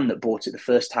that fan that bought it the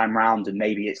first time round and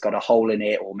maybe it's got a hole in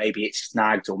it, or maybe it's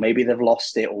snagged, or maybe they've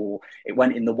lost it, or it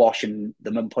went in the wash and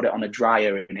the mum put it on a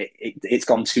dryer and it's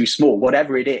gone too small,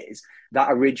 whatever it is,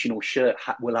 that original shirt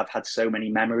will have had so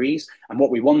many memories. And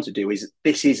what we want to do is,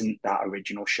 this isn't that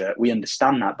original shirt. We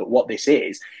understand that. But what this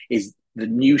is the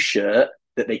new shirt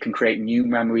that they can create new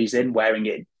memories in, wearing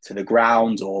it to the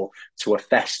ground or to a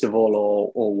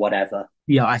festival or whatever.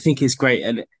 Yeah, I think it's great.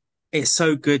 And it's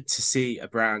so good to see a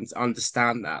brand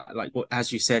understand that, like what,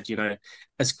 as you said, you know,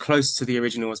 as close to the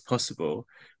original as possible.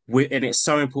 And it's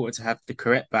so important to have the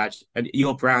correct badge and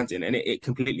your branding, and it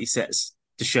completely sets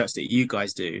the shirts that you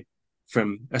guys do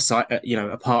from aside, you know,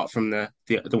 apart from the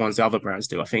ones the other brands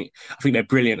do. I think they're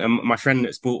brilliant. And my friend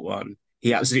that's bought one,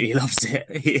 he absolutely loves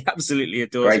it. He absolutely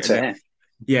adores Great it. to hear.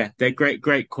 Yeah, they're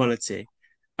great quality.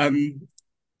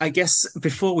 I guess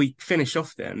before we finish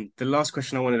off, then the last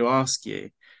question I wanted to ask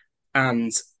you,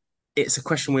 and it's a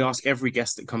question we ask every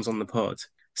guest that comes on the pod.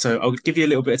 So I'll give you a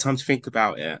little bit of time to think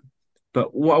about it.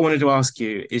 But what I wanted to ask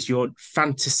you is your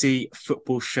fantasy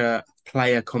football shirt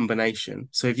player combination.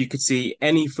 So if you could see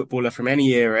any footballer from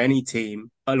any era, any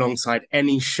team, alongside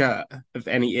any shirt of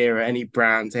any era, any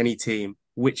brand, any team,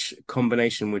 which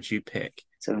combination would you pick?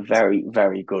 It's a very,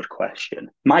 very good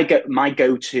question. My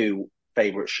go-to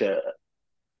favourite shirt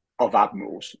of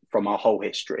Admirals from our whole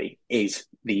history is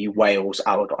the Wales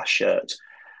hourglass shirt.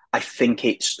 I think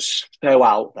it's so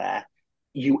out there.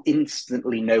 You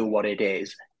instantly know what it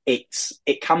is.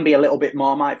 It can be a little bit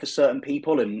Marmite for certain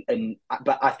people,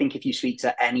 but I think if you speak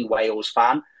to any Wales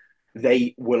fan,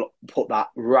 they will put that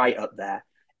right up there.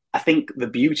 I think the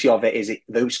beauty of it is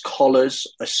those collars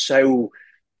are so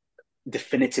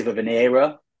definitive of an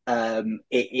era. And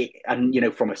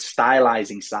from a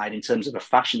stylizing side, in terms of a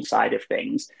fashion side of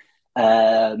things,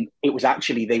 it was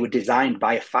actually they were designed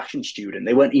by a fashion student.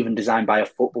 They weren't even designed by a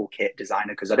football kit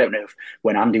designer, because I don't know if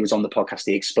when Andy was on the podcast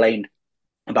he explained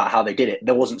about how they did it.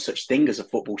 There wasn't such thing as a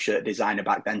football shirt designer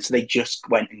back then, so they just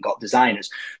went and got designers.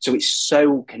 So it's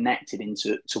so connected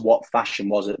into what fashion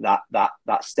was at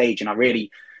that stage, and I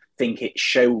really think it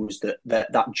shows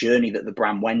that journey that the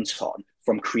brand went on,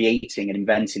 from creating and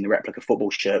inventing the replica football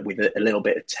shirt with a little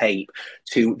bit of tape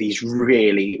to these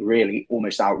really, really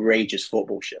almost outrageous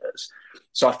football shirts.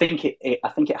 So I think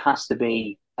it has to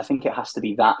be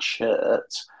that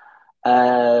shirt.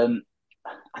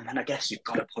 And then I guess you've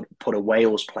got to put a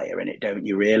Wales player in it, don't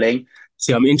you, really?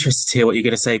 See, I'm interested to hear what you're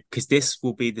going to say, because this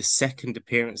will be the second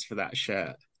appearance for that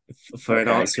shirt for an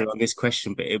answer on this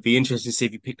question, but it'll be interesting to see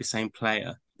if you pick the same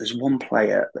player. There's one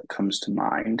player that comes to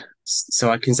mind.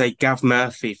 So I can say Gav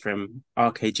Murphy from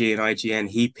RKG and IGN,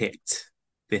 he picked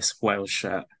this Wales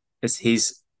shirt as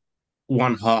his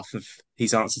one half of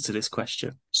his answer to this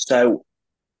question. So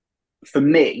for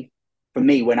me,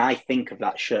 when I think of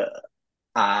that shirt,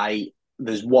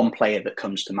 there's one player that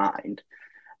comes to mind,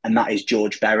 and that is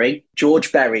George Berry.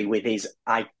 George Berry with his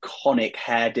iconic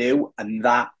hairdo and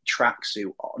that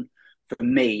tracksuit on, for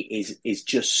me, is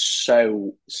just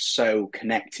so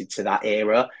connected to that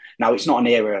era. Now, it's not an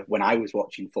era when I was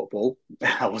watching football.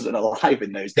 I wasn't alive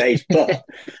in those days, but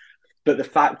the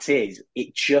fact is,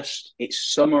 it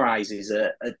summarizes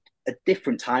a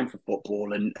different time for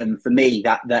football, and for me,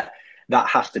 that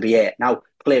has to be it. Now,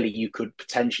 clearly, you could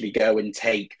potentially go and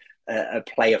take a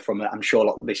player from I'm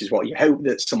sure this is what you hope,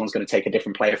 that someone's going to take a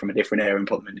different player from a different era and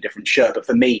put them in a different shirt. But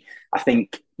for me, I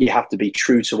think you have to be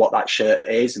true to what that shirt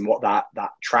is and what that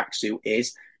tracksuit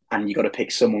is. And you got to pick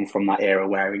someone from that era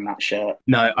wearing that shirt.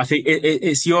 No, I think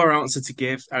it's your answer to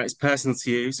give, and it's personal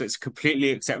to you, so it's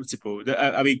completely acceptable.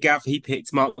 I mean, Gav, he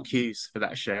picked Mark Hughes for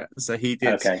that shirt, so he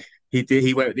did. Okay.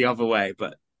 He went the other way,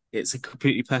 but it's a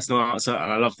completely personal answer,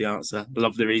 and I love the answer. I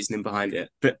love the reasoning behind it.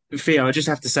 But Theo, I just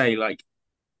have to say,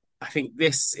 I think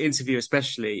this interview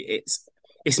especially,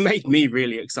 it's made me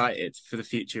really excited for the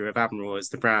future of Admiral as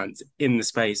the brand in the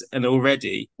space. And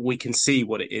already we can see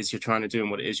what it is you're trying to do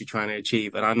and what it is you're trying to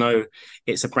achieve. And I know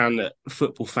it's a brand that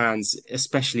football fans,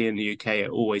 especially in the UK,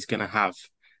 are always going to have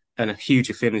a huge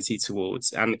affinity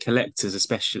towards, and collectors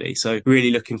especially. So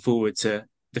really looking forward to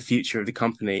the future of the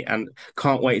company, and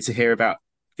can't wait to hear about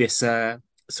this. Sorry,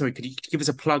 could you give us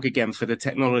a plug again for the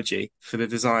technology, for the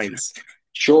designs?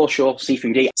 Sure.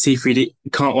 C3D. C3D.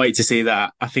 Can't wait to see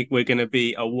that. I think we're going to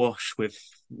be awash with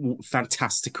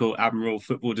fantastical Admiral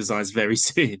football designs very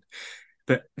soon.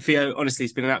 But Theo, honestly,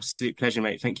 it's been an absolute pleasure,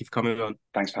 mate. Thank you for coming on.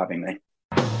 Thanks for having me.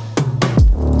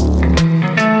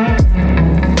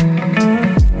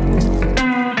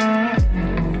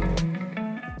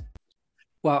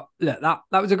 Well, look,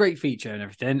 that was a great feature and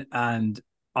everything. And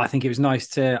I think it was nice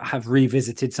to have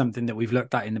revisited something that we've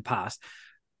looked at in the past.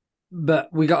 But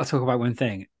we got to talk about one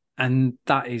thing, and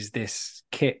that is this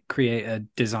kit creator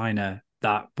designer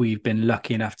that we've been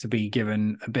lucky enough to be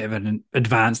given a bit of an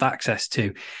advanced access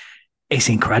to. It's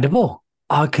incredible.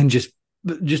 I can just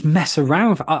mess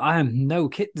around. I am no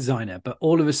kit designer, but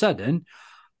all of a sudden,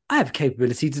 I have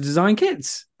capability to design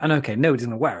kits. And okay, nobody's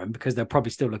going to wear them because they'll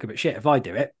probably still look a bit shit if I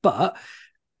do it, but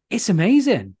it's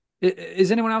amazing.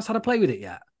 Has anyone else had a play with it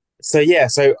yet?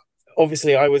 So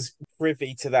obviously I was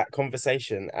privy to that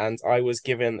conversation, and I was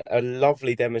given a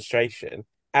lovely demonstration,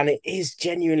 and it is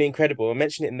genuinely incredible. I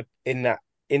mentioned it in that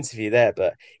interview there,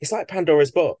 but it's like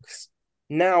Pandora's box.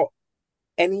 Now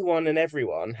anyone and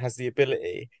everyone has the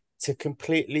ability to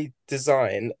completely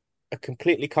design a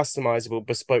completely customizable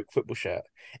bespoke football shirt,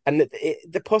 and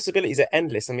the possibilities are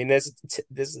endless. I mean, there's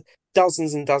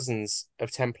dozens and dozens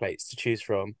of templates to choose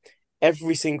from.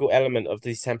 Every single element of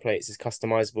these templates is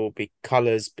customizable, be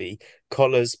colors, be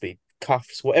collars, be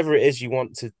cuffs, whatever it is you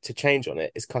want to change on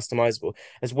it is customizable,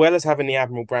 as well as having the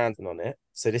Admiral branding on it.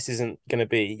 So this isn't going to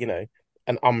be,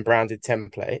 an unbranded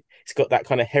template. It's got that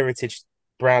kind of heritage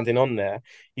branding on there.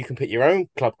 You can put your own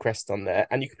club crest on there,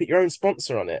 and you can put your own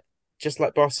sponsor on it, just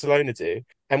like Barcelona do.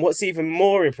 And what's even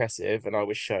more impressive, and I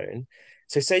was shown,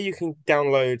 so say you can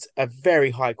download a very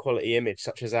high quality image,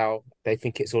 such as our They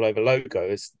Think It's All Over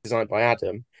logos designed by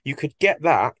Adam. You could get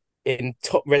that in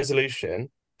top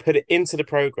resolution, put it into the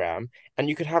program, and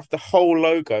you could have the whole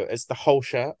logo as the whole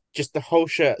shirt, just the whole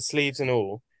shirt, sleeves and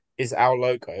all, is our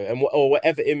logo, and or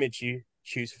whatever image you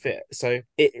choose fit. So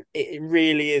it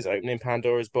really is opening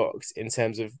Pandora's box in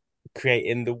terms of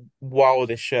creating the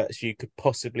wildest shirts you could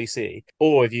possibly see.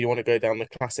 Or if you want to go down the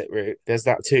classic route, there's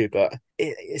that too. But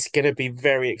it's going to be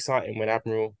very exciting when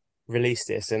Admiral release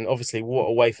this, and obviously what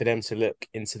a way for them to look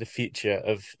into the future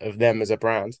of them as a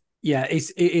brand. Yeah,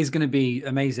 it is going to be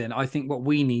amazing. I think what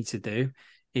we need to do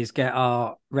is get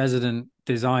our resident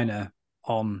designer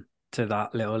on to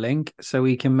that little link so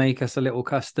he can make us a little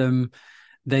custom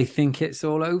They Think It's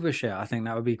All Over shirt. I think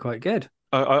that would be quite good.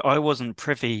 I wasn't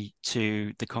privy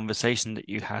to the conversation that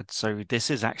you had, so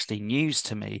this is actually news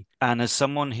to me. And as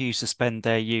someone who used to spend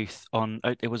their youth on,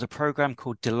 it was a program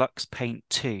called Deluxe Paint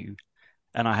 2,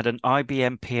 and I had an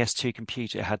IBM PS2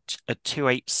 computer. It had a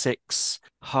 286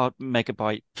 hard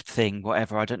megabyte thing,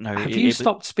 whatever. I don't know. Have you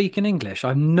stopped speaking English? I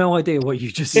have no idea what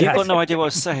you just said. You've got no idea what I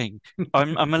was saying.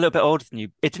 I'm a little bit older than you.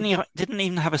 It didn't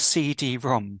even have a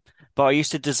CD-ROM, but I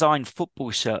used to design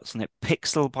football shirts on it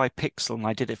pixel by pixel, and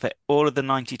I did it for all of the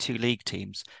 92 league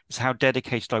teams. It's how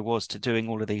dedicated I was to doing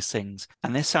all of these things.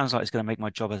 And this sounds like it's going to make my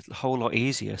job a whole lot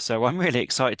easier. So I'm really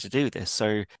excited to do this.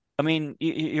 So I mean,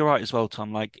 you're right as well,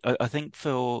 Tom. Like, I think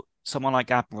for someone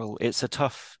like Admiral, it's a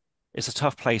tough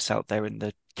place out there in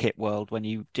the kit world when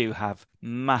you do have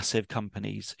massive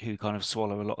companies who kind of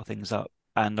swallow a lot of things up.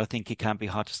 And I think it can be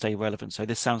hard to stay relevant. So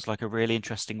this sounds like a really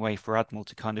interesting way for Admiral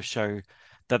to kind of show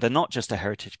that they're not just a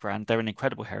heritage brand, they're an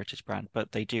incredible heritage brand,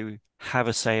 but they do have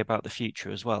a say about the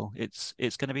future as well. It's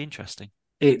going to be interesting.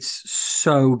 It's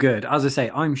so good. As I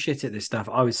say, I'm shit at this stuff.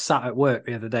 I was sat at work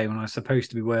the other day when I was supposed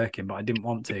to be working, but I didn't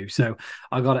want to. So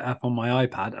I got it up on my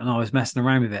iPad and I was messing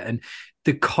around with it. And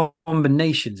the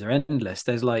combinations are endless.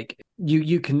 There's like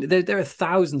you can there are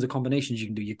thousands of combinations you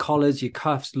can do. Your collars, your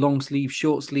cuffs, long sleeve,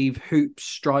 short sleeve, hoops,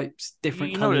 stripes,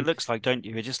 different. You know what it looks like, don't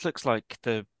you? It just looks like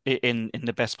in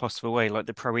the best possible way, like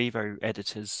the Pro Evo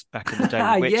editors back in the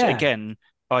day, which again,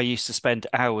 I used to spend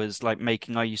hours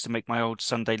I used to make my old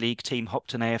Sunday League team,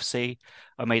 Hopton AFC.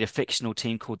 I made a fictional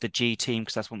team called the G team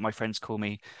because that's what my friends call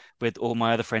me, with all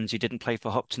my other friends who didn't play for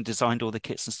Hopton, designed all the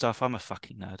kits and stuff. I'm a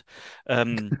fucking nerd.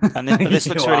 And this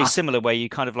looks really similar, where you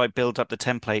kind of like build up the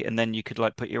template and then you could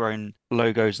like put your own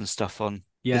logos and stuff on.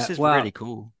 Yeah, this is really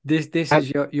cool. This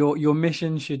is your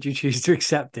mission, should you choose to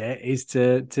accept it, is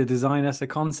to design us a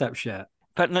concept shirt.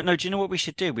 But no, do you know what we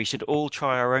should do? We should all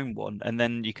try our own one, and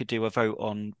then you could do a vote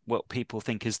on what people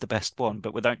think is the best one.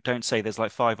 But don't say there's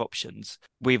like 5 options.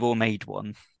 We've all made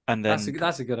one, and then that's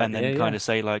a good idea. And then kind of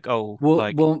say like, oh,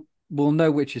 we'll know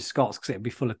which is Scott's because it'll be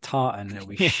full of tartan. And it'll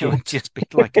be it would just be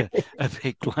like a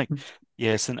big like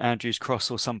St Andrew's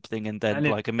cross or something, and then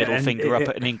like a middle finger up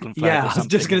at an England flag. Yeah, or I was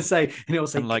just gonna say, and it'll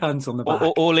say like, cunts on the back.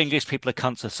 All English people are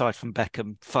cunts aside from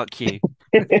Beckham. Fuck you.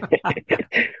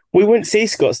 We wouldn't see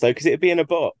Scots though because it'd be in a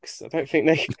box. I don't think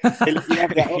they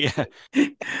have that option. Yeah.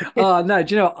 Oh no,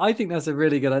 do you know? I think that's a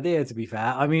really good idea. To be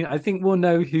fair, I mean, I think we'll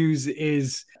know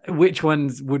which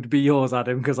ones would be yours,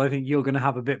 Adam, because I think you're going to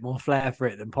have a bit more flair for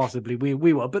it than possibly we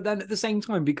will. But then at the same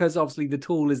time, because obviously the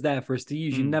tool is there for us to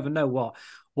use, you never know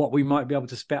what we might be able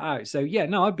to spit out. So yeah,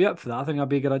 no, I'd be up for that. I think that'd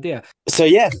be a good idea. So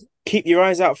yeah, keep your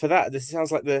eyes out for that. This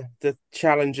sounds like the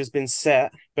challenge has been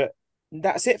set, but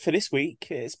that's it for this week.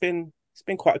 It's been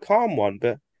quite a calm one,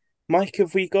 but Mike,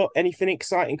 have we got anything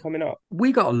exciting coming up?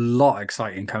 We got a lot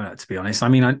exciting coming up, to be honest. I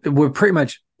mean, we're pretty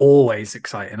much always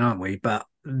exciting, aren't we? But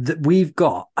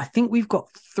I think we've got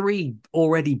 3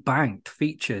 already banked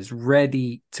features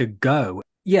ready to go.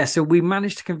 Yeah, so we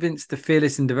managed to convince the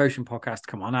Fearless in Devotion podcast to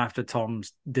come on after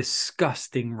Tom's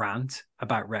disgusting rant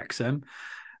about Wrexham.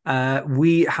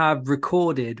 We have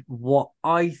recorded what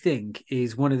I think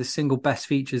is one of the single best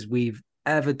features we've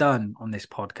ever done on this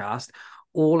podcast,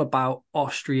 all about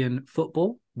Austrian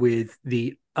football with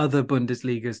the other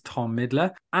Bundesliga's Tom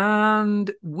Midler.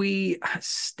 And we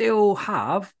still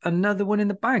have another one in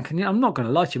the bank. And I'm not going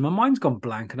to lie to you, my mind's gone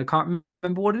blank and I can't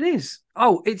remember what it is.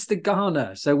 Oh, it's the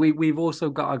Ghana. So we've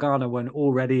also got a Ghana one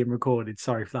already and recorded.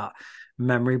 Sorry for that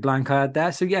memory blank I had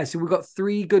there. So yeah, so we've got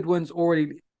 3 good ones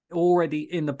already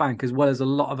in the bank, as well as a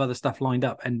lot of other stuff lined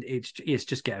up. And it's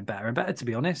just getting better and better, to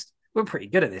be honest. We're pretty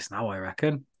good at this now, I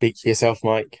reckon. Speak for yourself,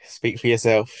 Mike. Speak for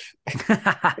yourself.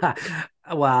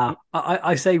 Wow,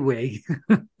 I say we.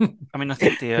 I mean, I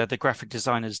think the graphic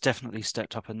designer's definitely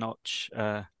stepped up a notch.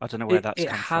 I don't know where that's It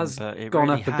come from, has but it gone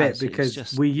really up a bit has. It's because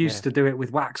just, we yeah. used to do it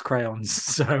with wax crayons.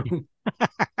 So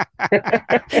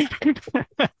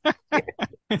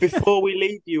Before we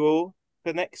leave you all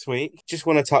for next week, just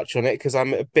want to touch on it because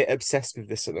I'm a bit obsessed with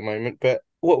this at the moment. But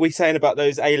what are we saying about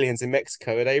those aliens in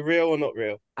Mexico? Are they real or not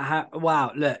real?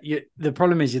 wow, look, the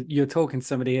problem is you're talking to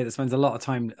somebody here that spends a lot of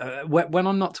time. When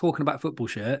I'm not talking about football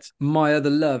shirts, my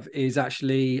other love is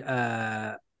actually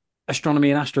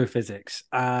astronomy and astrophysics.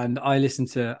 And I listen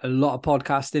to a lot of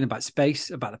podcasting about space,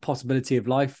 about the possibility of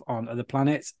life on other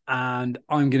planets. And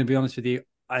I'm going to be honest with you,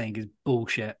 I think it's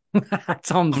bullshit.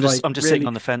 Tom's like, I'm just sitting really?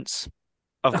 on the fence.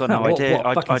 I've got no what, idea. what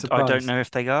a fucking I don't surprise. know if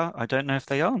they are. I don't know if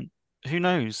they aren't. Who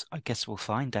knows? I guess we'll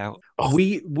find out. Oh,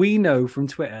 We know from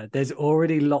Twitter there's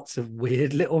already lots of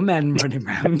weird little men running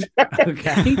around.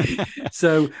 Okay,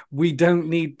 so we don't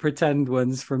need pretend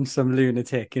ones from some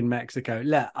lunatic in Mexico.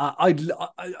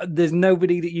 There's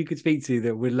nobody that you could speak to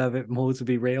that would love it more to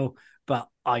be real, but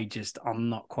I'm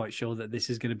not quite sure that this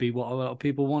is going to be what a lot of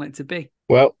people want it to be.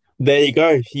 well, there you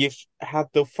go. You've had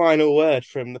the final word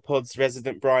from the pod's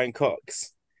resident Brian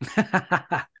Cox.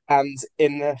 And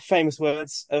in the famous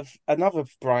words of another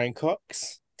Brian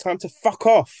Cox, time to fuck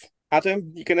off.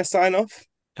 Adam, you going to sign off?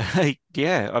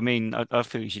 Yeah, I mean, I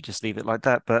feel you should just leave it like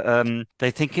that. But they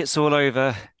think it's all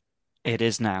over. It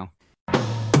is now.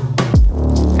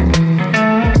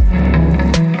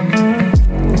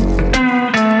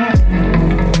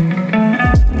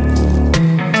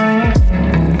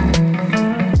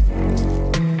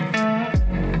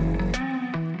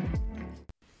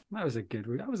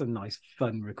 That was a nice,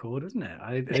 fun record, isn't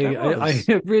it? It was.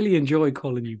 I really enjoy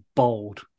calling you bold.